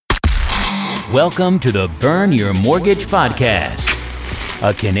Welcome to the Burn Your Mortgage Podcast,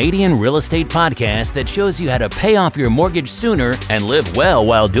 a Canadian real estate podcast that shows you how to pay off your mortgage sooner and live well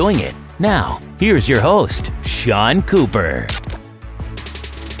while doing it. Now, here's your host, Sean Cooper.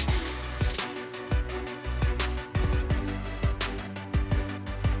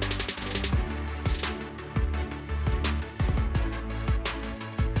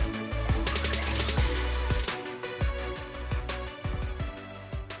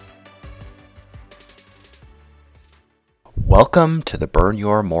 Welcome to the Burn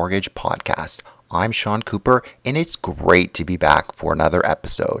Your Mortgage Podcast. I'm Sean Cooper, and it's great to be back for another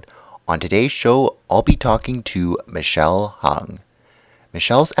episode. On today's show, I'll be talking to Michelle Hung.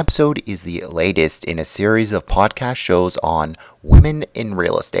 Michelle's episode is the latest in a series of podcast shows on women in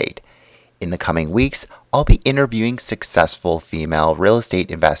real estate. In the coming weeks, I'll be interviewing successful female real estate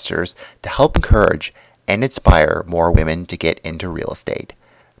investors to help encourage and inspire more women to get into real estate.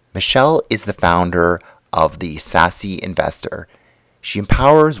 Michelle is the founder of the Sassy Investor. She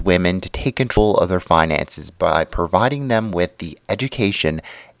empowers women to take control of their finances by providing them with the education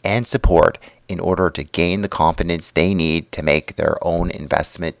and support in order to gain the confidence they need to make their own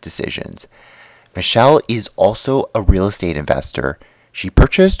investment decisions. Michelle is also a real estate investor. She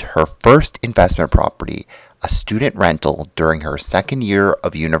purchased her first investment property, a student rental, during her second year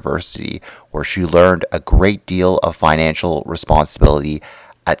of university, where she learned a great deal of financial responsibility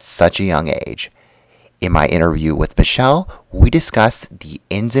at such a young age. In my interview with Michelle, we discuss the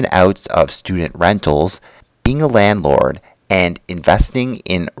ins and outs of student rentals, being a landlord, and investing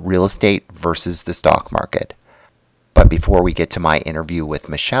in real estate versus the stock market. But before we get to my interview with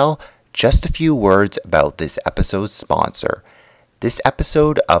Michelle, just a few words about this episode's sponsor. This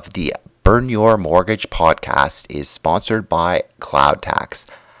episode of the Burn Your Mortgage Podcast is sponsored by CloudTax.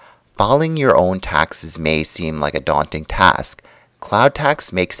 Filing your own taxes may seem like a daunting task.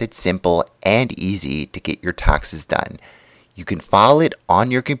 CloudTax makes it simple and easy to get your taxes done. You can file it on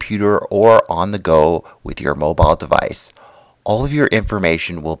your computer or on the go with your mobile device. All of your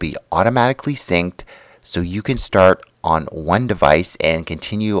information will be automatically synced, so you can start on one device and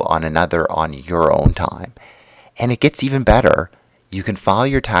continue on another on your own time. And it gets even better. You can file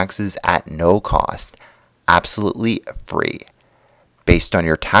your taxes at no cost, absolutely free. Based on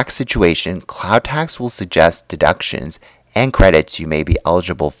your tax situation, CloudTax will suggest deductions and credits you may be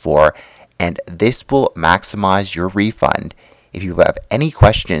eligible for, and this will maximize your refund. If you have any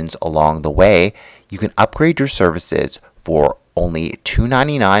questions along the way, you can upgrade your services for only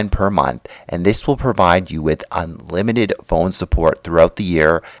 $2.99 per month, and this will provide you with unlimited phone support throughout the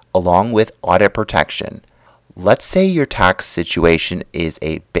year, along with audit protection. Let's say your tax situation is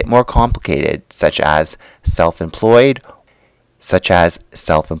a bit more complicated, such as self-employed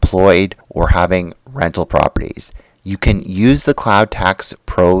or having rental properties. You can use the CloudTax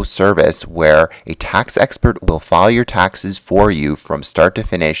Pro service, where a tax expert will file your taxes for you from start to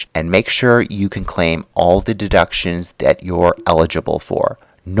finish and make sure you can claim all the deductions that you're eligible for.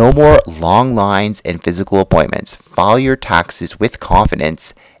 No more long lines and physical appointments. File your taxes with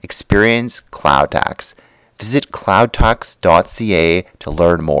confidence. Experience CloudTax. Visit cloudtax.ca to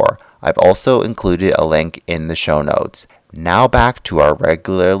learn more. I've also included a link in the show notes. Now back to our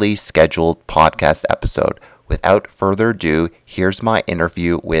regularly scheduled podcast episode. Without further ado, here's my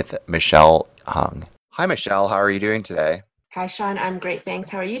interview with Michelle Hung. Hi, Michelle. How are you doing today? Hi, Sean. I'm great. Thanks.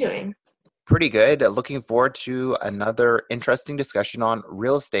 How are you doing? Pretty good. Looking forward to another interesting discussion on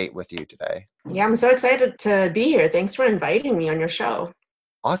real estate with you today. Yeah, I'm so excited to be here. Thanks for inviting me on your show.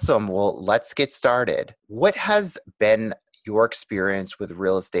 Awesome. Well, let's get started. What has been your experience with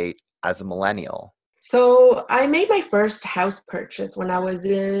real estate as a millennial? So I made my first house purchase when I was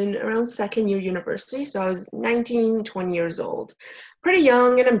in around second year university. So I was 19, 20 years old. Pretty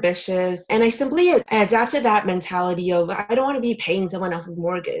young and ambitious. And I adapted that mentality of I don't want to be paying someone else's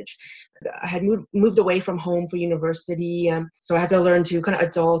mortgage. I had moved away from home for university. So I had to learn to kind of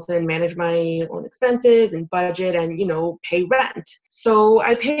adult and manage my own expenses and budget and, pay rent. So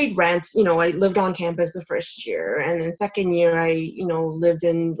I paid rent. I lived on campus the first year. And then second year, I, lived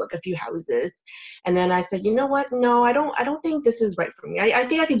in like a few houses. And then I said, you know what? No, I don't think this is right for me. I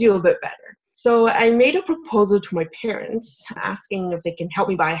think I could do a bit better. So I made a proposal to my parents asking if they can help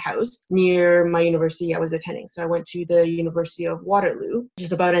me buy a house near my university I was attending. So I went to the University of Waterloo,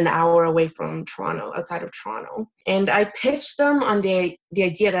 just about an hour away from Toronto, outside of Toronto. And I pitched them on the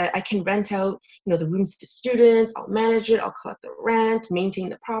idea that I can rent out, the rooms to students, I'll manage it, I'll collect the rent, maintain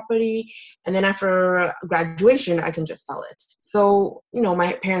the property, and then after graduation, I can just sell it. So,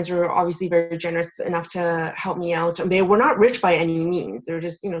 my parents were obviously very generous enough to help me out. They were not rich by any means. They were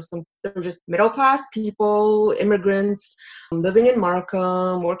just, some They were just middle-class people, immigrants, living in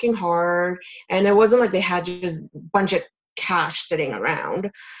Markham, working hard. And it wasn't like they had just a bunch of cash sitting around.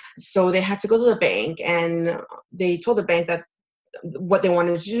 So they had to go to the bank, and they told the bank that what they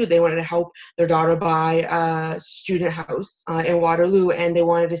wanted to do, they wanted to help their daughter buy a student house in Waterloo, and they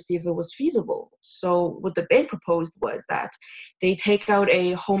wanted to see if it was feasible. So what the bank proposed was that they take out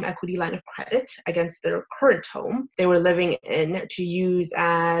a home equity line of credit against their current home they were living in to use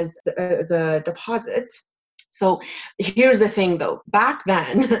as the deposit. So here's the thing though, back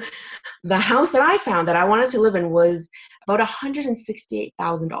then, the house that I found that I wanted to live in was about $168,000.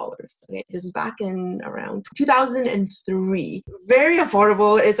 Okay, this was back in around 2003. Very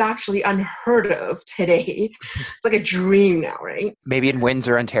affordable. It's actually unheard of today. It's like a dream now, right? Maybe in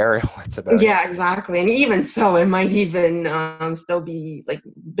Windsor, Ontario, it's about. Yeah, exactly. And even so, it might even still be like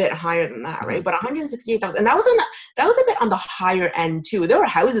a bit higher than that, right? But 168,000, and that was a bit on the higher end too. There were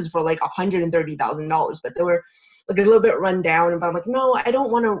houses for like $130,000, but they were like a little bit run down. But I'm like, no, I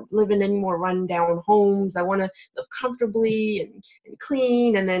don't want to live in any more run down homes. I want to live comfortably and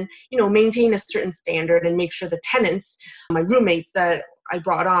clean, and then, you know, maintain a certain standard and make sure the tenants, my roommates that I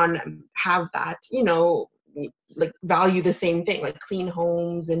brought on, have that, you know, like value the same thing, like clean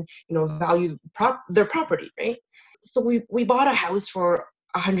homes and, you know, value their property, right? So we bought a house for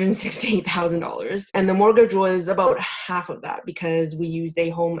 $168,000, and the mortgage was about half of that because we used a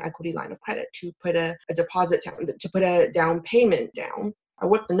home equity line of credit to put a deposit down, to put a down payment down. I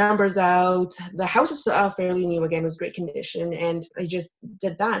worked the numbers out. The house is fairly new again, it was great condition, and I just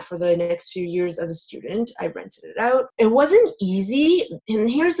did that for the next few years as a student. I rented it out. It wasn't easy, and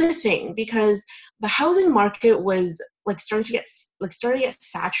here's the thing, because the housing market was starting to get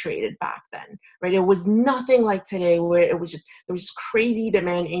saturated back then, right? It was nothing like today where there was just crazy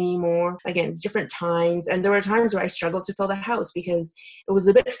demand anymore. Again, it's different times, and there were times where I struggled to fill the house because it was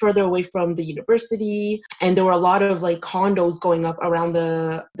a bit further away from the university, and there were a lot of like condos going up around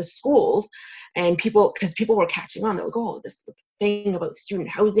the schools. And people were catching on. They're like, oh, this thing about student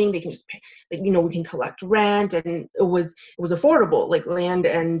housing, they can just pay, like, you know, we can collect rent, and it was affordable. Like land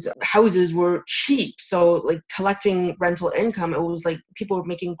and houses were cheap, so like collecting rental income, it was like people were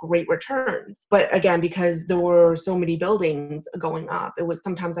making great returns. But again, because there were so many buildings going up, it was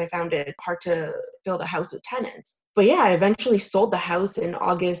sometimes I found it hard to fill the house with tenants. But yeah, I eventually sold the house in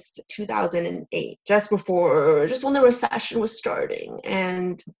August 2008, just when the recession was starting,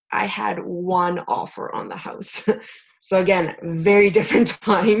 and I had one offer on the house. So again, very different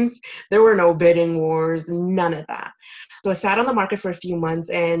times. There were no bidding wars, none of that. So I sat on the market for a few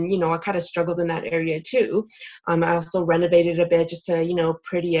months, and, you know, I kind of struggled in that area too. I also renovated a bit just to, you know,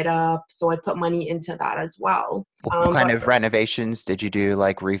 pretty it up. So I put money into that as well. What kind of renovations did you do?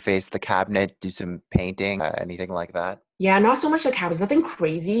 Like reface the cabinet, do some painting, anything like that? Yeah, not so much the cabinets, nothing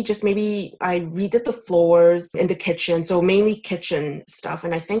crazy. Just maybe I redid the floors in the kitchen. So mainly kitchen stuff.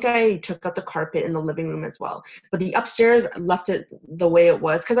 And I think I took out the carpet in the living room as well. But the upstairs, left it the way it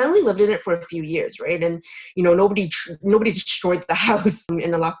was because I only lived in it for a few years, right? And, you know, nobody destroyed the house in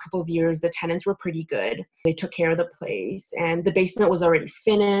the last couple of years. The tenants were pretty good. They took care of the place, and the basement was already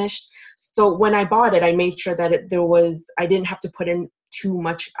finished. So when I bought it, I made sure that I didn't have to put in too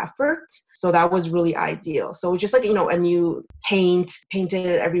much effort. So that was really ideal. So it was just like, you know, a new painted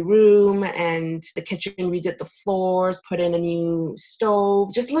every room, and the kitchen, redid the floors, put in a new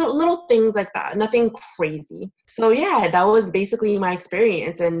stove, just little things like that. Nothing crazy. So yeah, that was basically my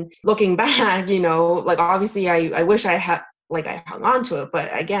experience. And looking back, you know, like obviously I wish I hung on to it. But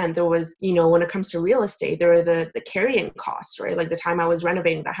again, there was, you know, when it comes to real estate, there are the carrying costs, right? Like the time I was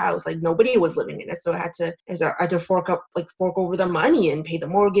renovating the house, like nobody was living in it. So I had to fork over the money and pay the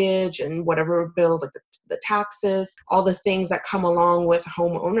mortgage and whatever bills, like the taxes, all the things that come along with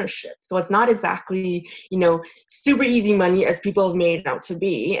home ownership. So it's not exactly, you know, super easy money as people have made it out to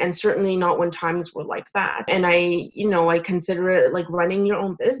be. And certainly not when times were like that. And I consider it like running your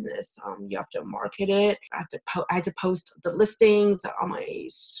own business. You have to market it. I had to post the listings on my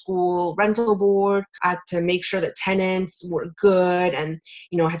school rental board. I had to make sure that tenants were good, and,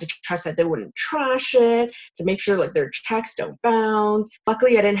 you know, I had to trust that they wouldn't trash it, to make sure like their checks don't bounce.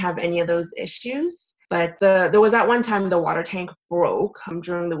 Luckily, I didn't have any of those issues. But there was that one time the water tank broke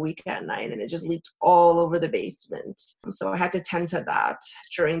during the week at night, and it just leaked all over the basement. So I had to tend to that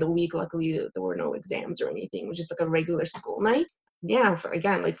during the week. Luckily, there were no exams or anything. It was just like a regular school night. Yeah, for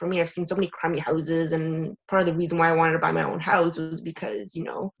me, I've seen so many crummy houses, and part of the reason why I wanted to buy my own house was because, you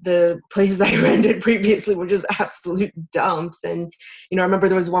know, the places I rented previously were just absolute dumps. And, you know, I remember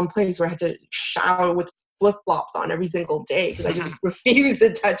there was one place where I had to shower with flip-flops on every single day because I just refused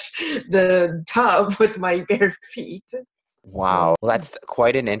to touch the tub with my bare feet. Wow. Well, that's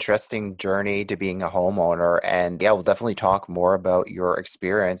quite an interesting journey to being a homeowner. And yeah, we'll definitely talk more about your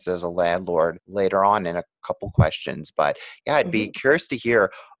experience as a landlord later on in a couple questions. But yeah, I'd be Mhm. curious to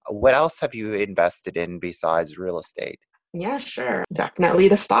hear what else have you invested in besides real estate? Yeah, sure. Definitely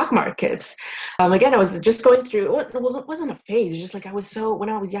the stock markets. Again, I was just going through, it wasn't a phase. It's just like when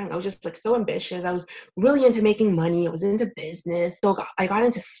I was young, I was just like so ambitious. I was really into making money. I was into business. I got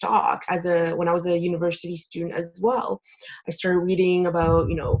into stocks when I was a university student as well. I started reading about,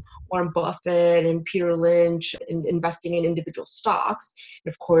 Warren Buffett and Peter Lynch and investing in individual stocks.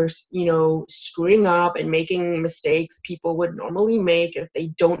 And of course, screwing up and making mistakes people would normally make if they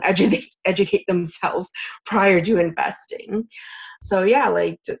don't educate themselves prior to investing. So yeah,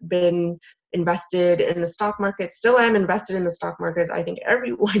 like been invested in the stock market, still am invested in the stock markets. I think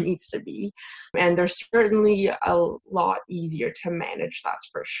everyone needs to be. And they're certainly a lot easier to manage, that's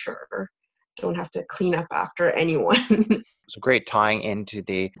for sure. Don't have to clean up after anyone. So great tying into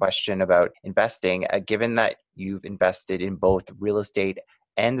the question about investing. Given that you've invested in both real estate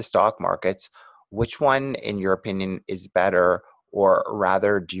and the stock markets, which one, in your opinion, is better, or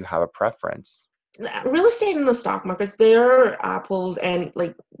rather, do you have a preference? Real estate and the stock markets, they're apples and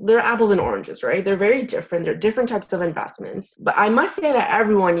oranges, right? They're very different. They're different types of investments. But I must say that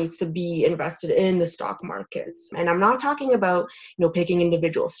everyone needs to be invested in the stock markets. And I'm not talking about, picking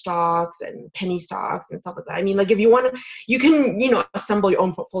individual stocks and penny stocks and stuff like that. I mean, like if you want to, you can, assemble your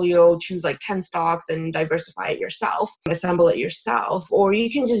own portfolio, choose like 10 stocks and diversify it yourself, assemble it yourself, or you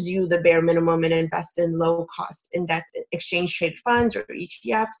can just do the bare minimum and invest in low cost index exchange traded funds or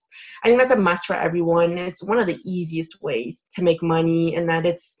ETFs. I think that's a must for everyone. It's one of the easiest ways to make money, and that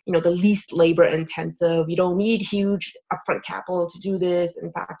it's, the least labor intensive. You don't need huge upfront capital to do this.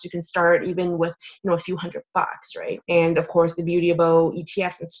 In fact, you can start even with, a few $100, right? And of course, the beauty about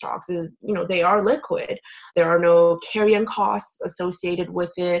ETFs and stocks is, they are liquid. There are no carry-on costs associated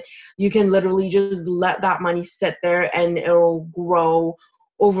with it. You can literally just let that money sit there and it'll grow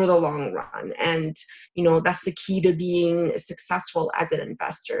over the long run. And, that's the key to being successful as an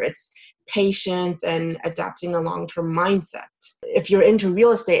investor. It's patience and adapting a long-term mindset. If you're into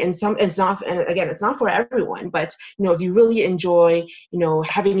real estate, and again, it's not for everyone, but if you really enjoy,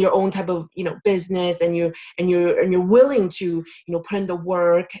 having your own type of, business, and you're willing to, put in the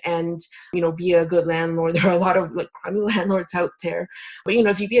work and, be a good landlord. There are a lot of like crummy landlords out there, but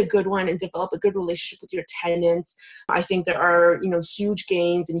if you be a good one and develop a good relationship with your tenants, I think there are, huge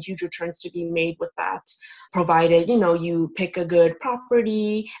gains and huge returns to be made with that, provided, you pick a good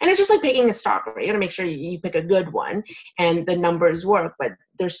property. And it's just like picking a stock, right? You got to make sure you pick a good one and the numbers work. But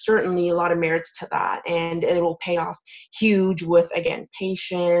there's certainly a lot of merits to that, and it will pay off huge with, again,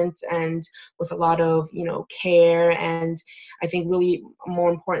 patience and with a lot of, care. And I think really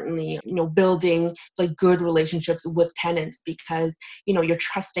more importantly, building like good relationships with tenants, because, you're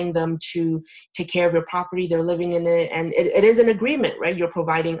trusting them to take care of your property. They're living in it, and it is an agreement, right? You're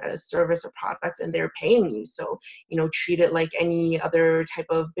providing a service or product and they're paying you. So, treat it like any other type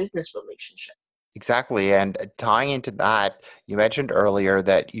of business relationship. Exactly. And tying into that, you mentioned earlier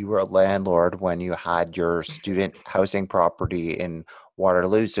that you were a landlord when you had your student housing property in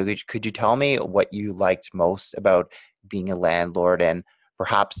Waterloo. So could you tell me what you liked most about being a landlord, and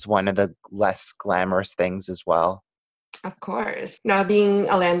perhaps one of the less glamorous things as well? Of course. Now, being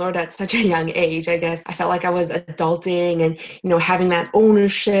a landlord at such a young age, I guess I felt like I was adulting and, having that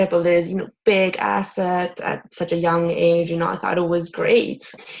ownership of this, big asset at such a young age, I thought it was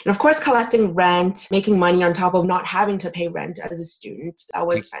great. And of course, collecting rent, making money on top of not having to pay rent as a student, that Ta-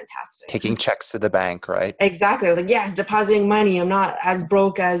 was fantastic. Taking checks to the bank, right? Exactly. I was like, yes, depositing money. I'm not as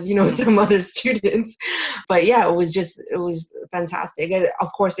broke as, some other students. But yeah, it was fantastic. And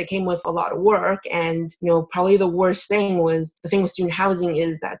of course, it came with a lot of work. And, probably the worst thing was, the thing with student housing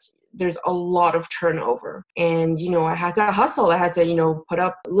is that there's a lot of turnover. And, I had to hustle. I had to, put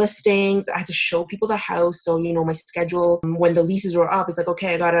up listings. I had to show people the house. So, my schedule, when the leases were up, it's like,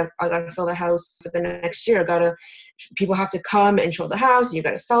 okay, I gotta fill the house for the next year. People have to come and show the house. You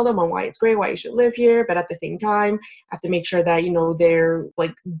got to sell them on why it's great, why you should live here. But at the same time, I have to make sure that, they're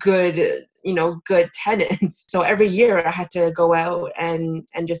like good, good tenants. So every year I had to go out and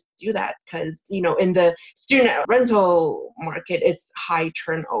just do that, because, in the student rental market, it's high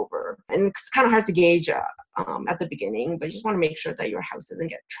turnover, and it's kind of hard to gauge at the beginning, but you just want to make sure that your house doesn't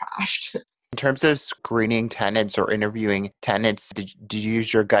get trashed. In terms of screening tenants or interviewing tenants, did you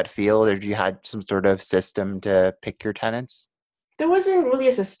use your gut feel, or did you have some sort of system to pick your tenants? There wasn't really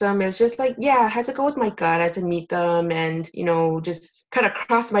a system. It was just like, yeah, I had to go with my gut. I had to meet them and, just kind of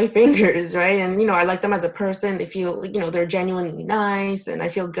cross my fingers, right? And, I like them as a person. They feel, they're genuinely nice and I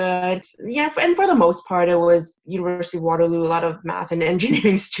feel good. Yeah, and for the most part, it was University of Waterloo, a lot of math and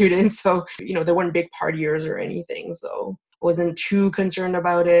engineering students. So, they weren't big partiers or anything. So wasn't too concerned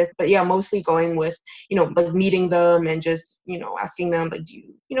about it. But yeah, mostly going with, like meeting them and just, asking them, like, do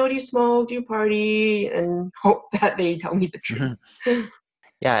you smoke? Do you party? And hope that they tell me the truth.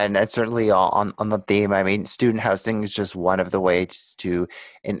 Yeah, and certainly on the theme, I mean, student housing is just one of the ways to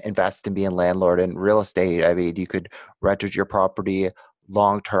invest and be a landlord in real estate. I mean, you could rent out your property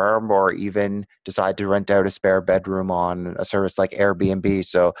long term or even decide to rent out a spare bedroom on a service like Airbnb.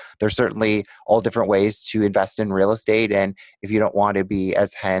 So there's certainly all different ways to invest in real estate. And if you don't want to be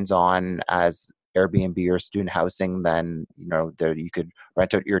as hands-on as Airbnb or student housing, then there you could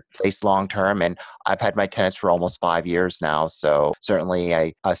rent out your place long term. And I've had my tenants for almost 5 years now, so certainly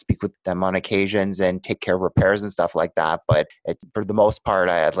I speak with them on occasions and take care of repairs and stuff like that. But for the most part,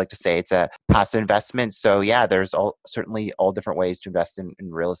 I'd like to say it's a passive investment. So yeah, there's certainly all different ways to invest in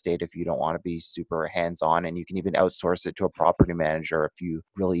real estate if you don't want to be super hands on, and you can even outsource it to a property manager if you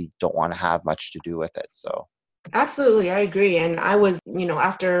really don't want to have much to do with it. So. Absolutely, I agree. And I was,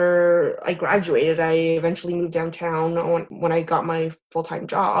 after I graduated, I eventually moved downtown when I got my full-time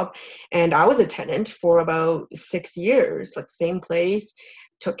job. And I was a tenant for about 6 years, like same place,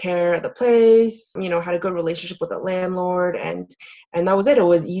 took care of the place, had a good relationship with the landlord. And that was it. It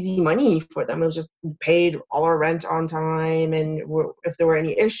was easy money for them. It was just paid all our rent on time. And if there were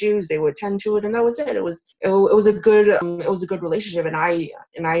any issues, they would tend to it. And that was it. It was a good relationship. And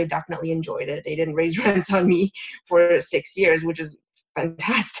I definitely enjoyed it. They didn't raise rent on me for 6 years, which is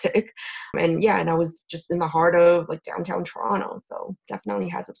fantastic. And yeah, and I was just in the heart of like downtown Toronto. So definitely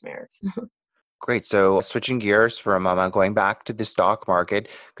has its merits. Great. So switching gears for a moment, going back to the stock market,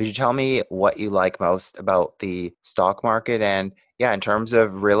 could you tell me what you like most about the stock market? And yeah, in terms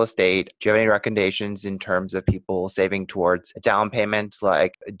of real estate, do you have any recommendations in terms of people saving towards a down payment?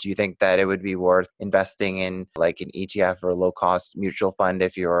 Like, do you think that it would be worth investing in like an ETF or a low cost mutual fund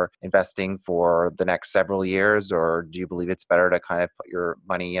if you're investing for the next several years? Or do you believe it's better to kind of put your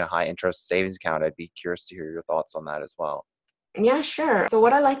money in a high interest savings account? I'd be curious to hear your thoughts on that as well. Yeah, sure. So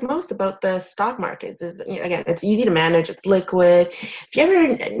what I like most about the stock markets is, again, it's easy to manage, it's liquid. If you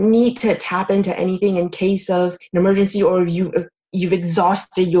ever need to tap into anything in case of an emergency, or you've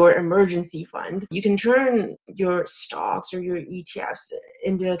exhausted your emergency fund, you can turn your stocks or your ETFs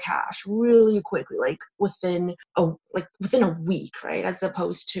into cash really quickly, like within a week, right? As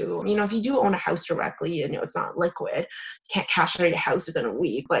opposed to, if you do own a house directly and it's not liquid, you can't cash out your house within a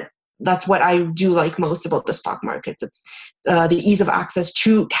week. But that's what I do like most about the stock markets. It's the ease of access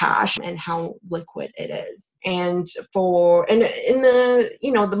to cash and how liquid it is. And in the,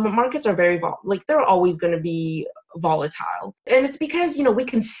 the markets are very they're always going to be volatile. And it's because, we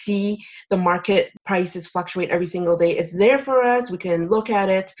can see the market prices fluctuate every single day. It's there for us. We can look at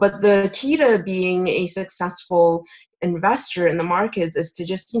it. But the key to being a successful investor in the markets is to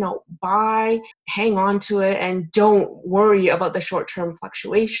just, buy, hang on to it, and don't worry about the short-term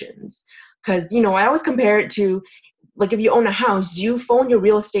fluctuations. Because, I always compare it to, like, if you own a house, do you phone your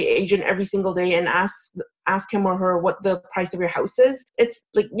real estate agent every single day and ask him or her what the price of your house is? It's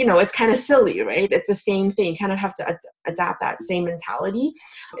like, it's kind of silly, right? It's the same thing. You kind of have to adapt that same mentality.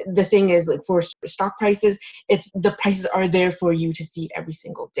 The thing is, like, for stock prices, the prices are there for you to see every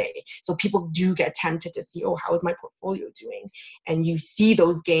single day. So people do get tempted to see, oh, how is my portfolio doing? And you see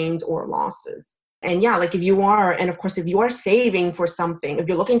those gains or losses. And yeah, like if you are saving for something, if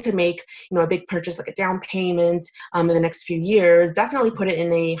you're looking to make, a big purchase, like a down payment in the next few years, definitely put it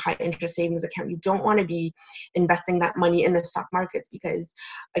in a high interest savings account. You don't want to be investing that money in the stock markets because,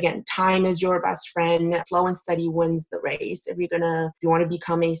 again, time is your best friend. Slow and steady wins the race if you want to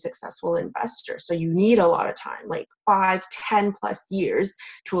become a successful investor. So you need a lot of time, like 5, 10 plus years,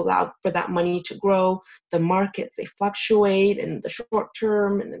 to allow for that money to grow. The markets, they fluctuate in the short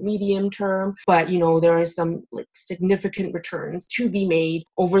term and the medium term, but there are some like significant returns to be made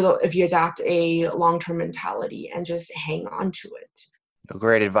if you adopt a long-term mentality and just hang on to it.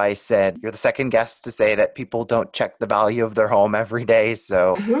 Great advice. And you're the second guest to say that people don't check the value of their home every day.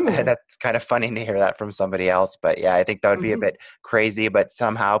 So that's kind of funny to hear that from somebody else. But yeah, I think that would be a bit crazy, but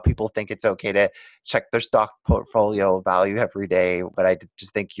somehow people think it's okay to check their stock portfolio value every day. But I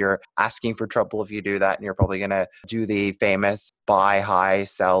just think you're asking for trouble if you do that. And you're probably going to do the famous buy high,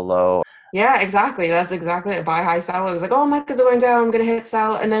 sell low. Yeah, exactly. That's exactly it. Buy high, sell. It was like, oh, markets are going down. I'm gonna hit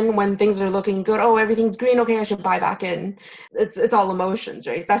sell, and then when things are looking good, oh, everything's green. Okay, I should buy back in. It's all emotions,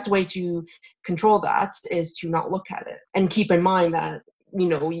 right? That's the way to control that is to not look at it and keep in mind that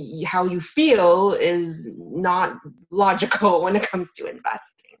how you feel is not logical when it comes to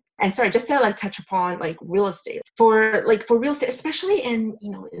investing. And sorry, just to like touch upon like real estate for real estate, especially in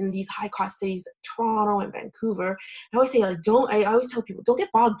these high cost cities, Toronto and Vancouver. I always say like I always tell people don't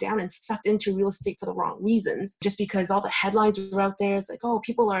get bogged down and sucked into real estate for the wrong reasons. Just because all the headlines are out there, it's like, oh,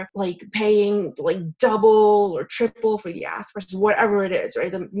 people are like paying like double or triple for the ask versus whatever it is,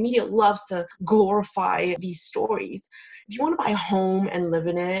 right? The media loves to glorify these stories. If you want to buy a home and live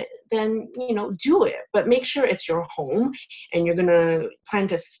in it, then do it, but make sure it's your home and you're gonna plan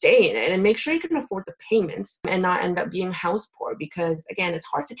to stay in it, and make sure you can afford the payments and not end up being house poor, because again, it's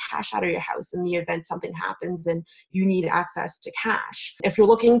hard to cash out of your house in the event something happens and you need access to cash. If you're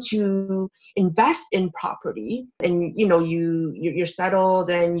looking to invest in property and you're settled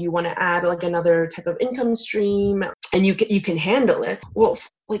and you want to add like another type of income stream and you can handle it, well,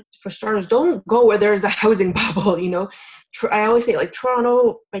 like for starters, don't go where there's a housing bubble. I always say like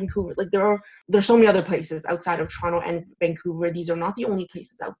Toronto, Vancouver, like there's so many other places outside of Toronto and Vancouver. These are not the only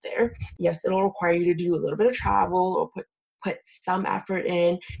places out there. Yes, it'll require you to do a little bit of travel or put some effort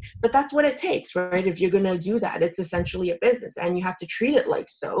in, but that's what it takes, right? If you're going to do that, it's essentially a business and you have to treat it like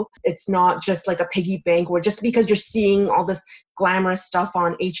so. It's not just like a piggy bank where just because you're seeing all this glamorous stuff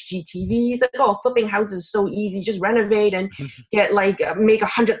on HGTV, it's like, oh, flipping houses is so easy, just renovate and get like make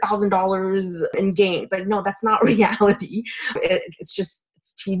 $100,000 in gains. Like, no, that's not reality. It's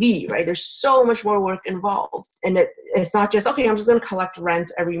TV, right? There's so much more work involved. And it's not just, okay, I'm just going to collect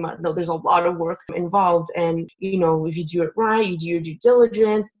rent every month. No, there's a lot of work involved. And, if you do it right, you do your due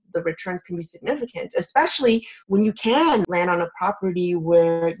diligence, the returns can be significant, especially when you can land on a property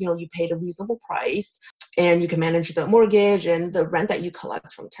where, you paid a reasonable price and you can manage the mortgage and the rent that you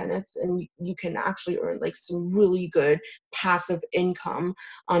collect from tenants, and you can actually earn like some really good passive income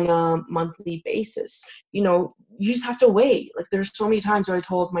on a monthly basis. You just have to wait. Like there's so many times where I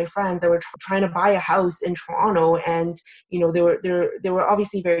told my friends I were trying to buy a house in Toronto, and they were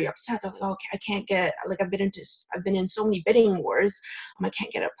obviously very upset. They're like, oh, I can't get, like I've been in so many bidding wars, I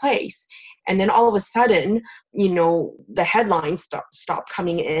can't get a place. And then all of a sudden, the headlines stop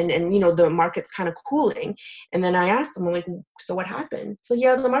coming in, and the market's kind of cooling. And then I asked them, I'm like, so what happened? So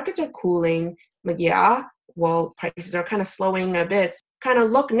yeah, the markets are cooling. I'm like, yeah, well, prices are kind of slowing a bit. Kind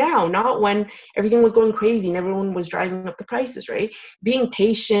of look now, not when everything was going crazy and everyone was driving up the prices, right? Being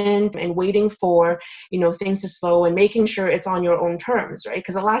patient and waiting for, things to slow and making sure it's on your own terms, right?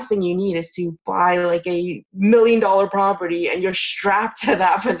 Because the last thing you need is to buy like $1 million property and you're strapped to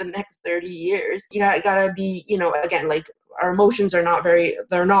that for the next 30 years. You gotta be, again, like our emotions they're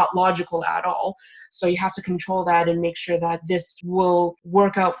not logical at all. So you have to control that and make sure that this will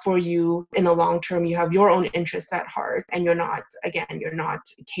work out for you in the long term. You have your own interests at heart, and you're not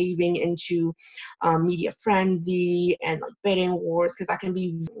caving into media frenzy and like bidding wars, because that can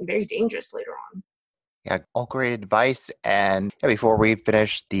be very dangerous later on. Yeah, all great advice. And before we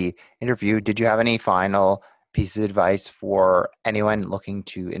finish the interview, did you have any final pieces of advice for anyone looking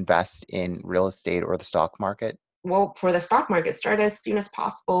to invest in real estate or the stock market? Well, for the stock market, start as soon as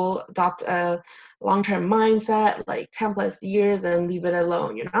possible, adopt a long-term mindset, like 10 plus years, and leave it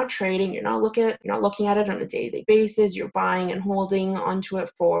alone. You're not trading, you're not looking at it on a day-to-day basis. You're buying and holding onto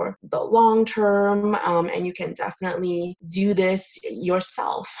it for the long term. And you can definitely do this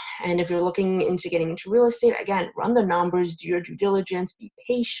yourself. And if you're looking into getting into real estate, again, run the numbers, do your due diligence, be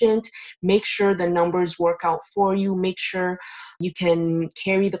patient, make sure the numbers work out for you, make sure you can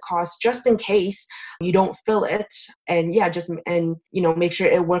carry the cost just in case you don't fill it. And make sure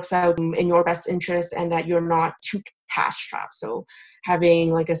it works out in your best interest and that you're not too cash strapped. So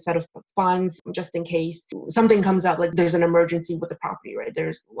having like a set of funds just in case something comes up, like there's an emergency with the property, right?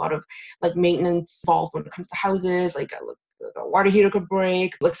 There's a lot of like maintenance involved when it comes to houses, like a water heater could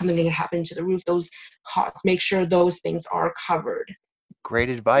break, like something could happen to the roof. Those costs, make sure those things are covered. Great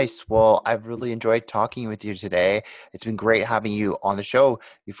advice. Well, I've really enjoyed talking with you today. It's been great having you on the show.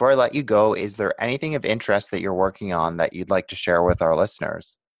 Before I let you go, is there anything of interest that you're working on that you'd like to share with our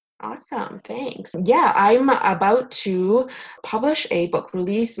listeners? Awesome. Thanks. Yeah, I'm about to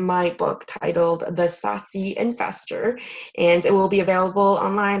release my book titled The Sassy Investor, and it will be available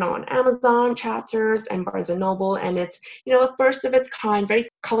online on Amazon, Chapters, and Barnes & Noble. And it's, a first of its kind, very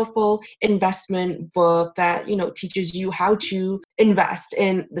colorful investment book that, teaches you how to invest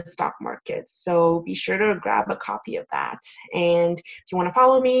in the stock market. So be sure to grab a copy of that. And if you want to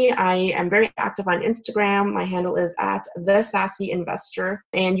follow me, I am very active on Instagram. My handle is @TheSassyInvestor,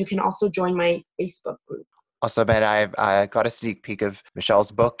 and you can also join my Facebook group. Also, Ben, I got a sneak peek of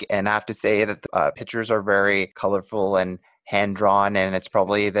Michelle's book, and I have to say that the pictures are very colorful and hand-drawn, and it's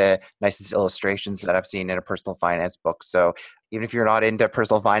probably the nicest illustrations that I've seen in a personal finance book. So even if you're not into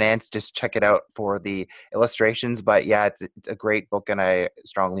personal finance, just check it out for the illustrations. But yeah, it's a great book, and I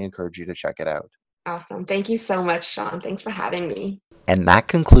strongly encourage you to check it out. Awesome. Thank you so much, Sean. Thanks for having me. And that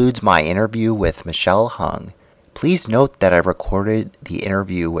concludes my interview with Michelle Hung. Please note that I recorded the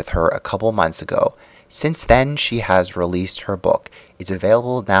interview with her a couple months ago. Since then, she has released her book. It's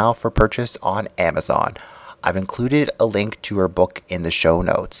available now for purchase on Amazon. I've included a link to her book in the show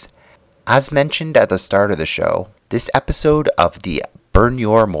notes. As mentioned at the start of the show, this episode of the Burn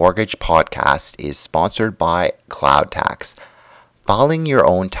Your Mortgage podcast is sponsored by CloudTax. Filing your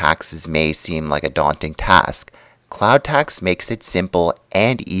own taxes may seem like a daunting task. CloudTax makes it simple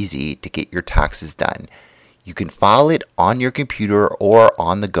and easy to get your taxes done. You can file it on your computer or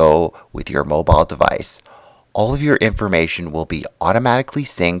on the go with your mobile device. All of your information will be automatically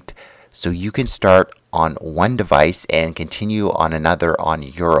synced, so you can start on one device and continue on another on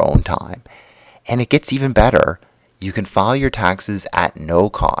your own time. And it gets even better. You can file your taxes at no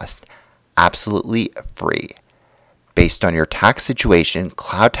cost, absolutely free. Based on your tax situation,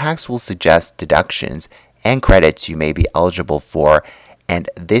 CloudTax will suggest deductions and credits you may be eligible for, and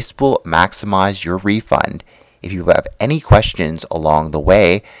this will maximize your refund. If you have any questions along the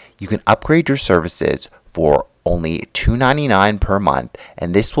way, you can upgrade your services for only $2.99 per month,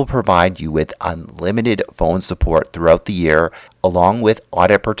 and this will provide you with unlimited phone support throughout the year, along with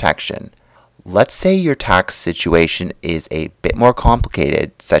audit protection. Let's say your tax situation is a bit more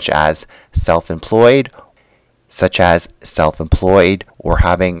complicated, such as self-employed or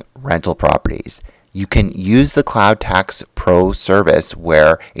having rental properties. You can use the CloudTax Pro service,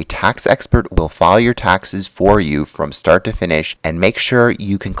 where a tax expert will file your taxes for you from start to finish and make sure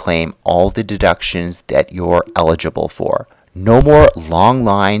you can claim all the deductions that you're eligible for. No more long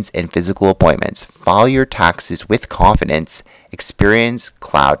lines and physical appointments. File your taxes with confidence. Experience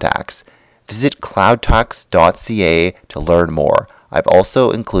CloudTax. Visit cloudtax.ca to learn more. I've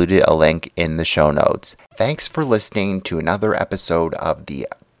also included a link in the show notes. Thanks for listening to another episode of the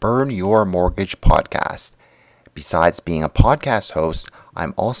Burn Your Mortgage podcast. Besides being a podcast host,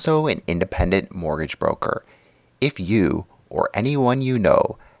 I'm also an independent mortgage broker. If you or anyone you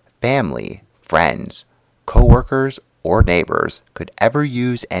know, family, friends, coworkers, or neighbors could ever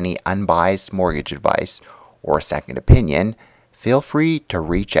use any unbiased mortgage advice or second opinion, feel free to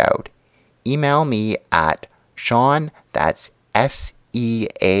reach out. Email me at Sean, that's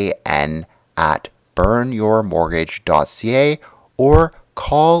SEAN, at burnyourmortgage.ca, or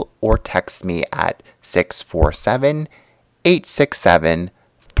call or text me at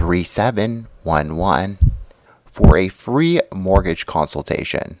 647-867-3711 for a free mortgage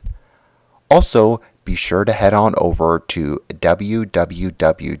consultation. Also, be sure to head on over to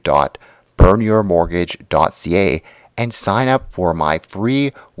www.burnyourmortgage.ca and sign up for my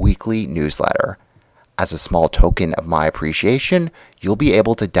free weekly newsletter. As a small token of my appreciation, you'll be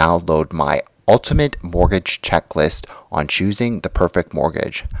able to download my ultimate mortgage checklist on choosing the perfect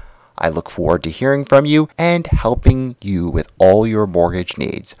mortgage. I look forward to hearing from you and helping you with all your mortgage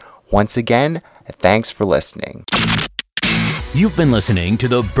needs. Once again, thanks for listening. You've been listening to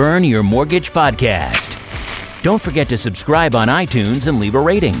the Burn Your Mortgage podcast. Don't forget to subscribe on iTunes and leave a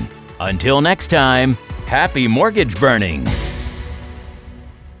rating. Until next time, happy mortgage burning.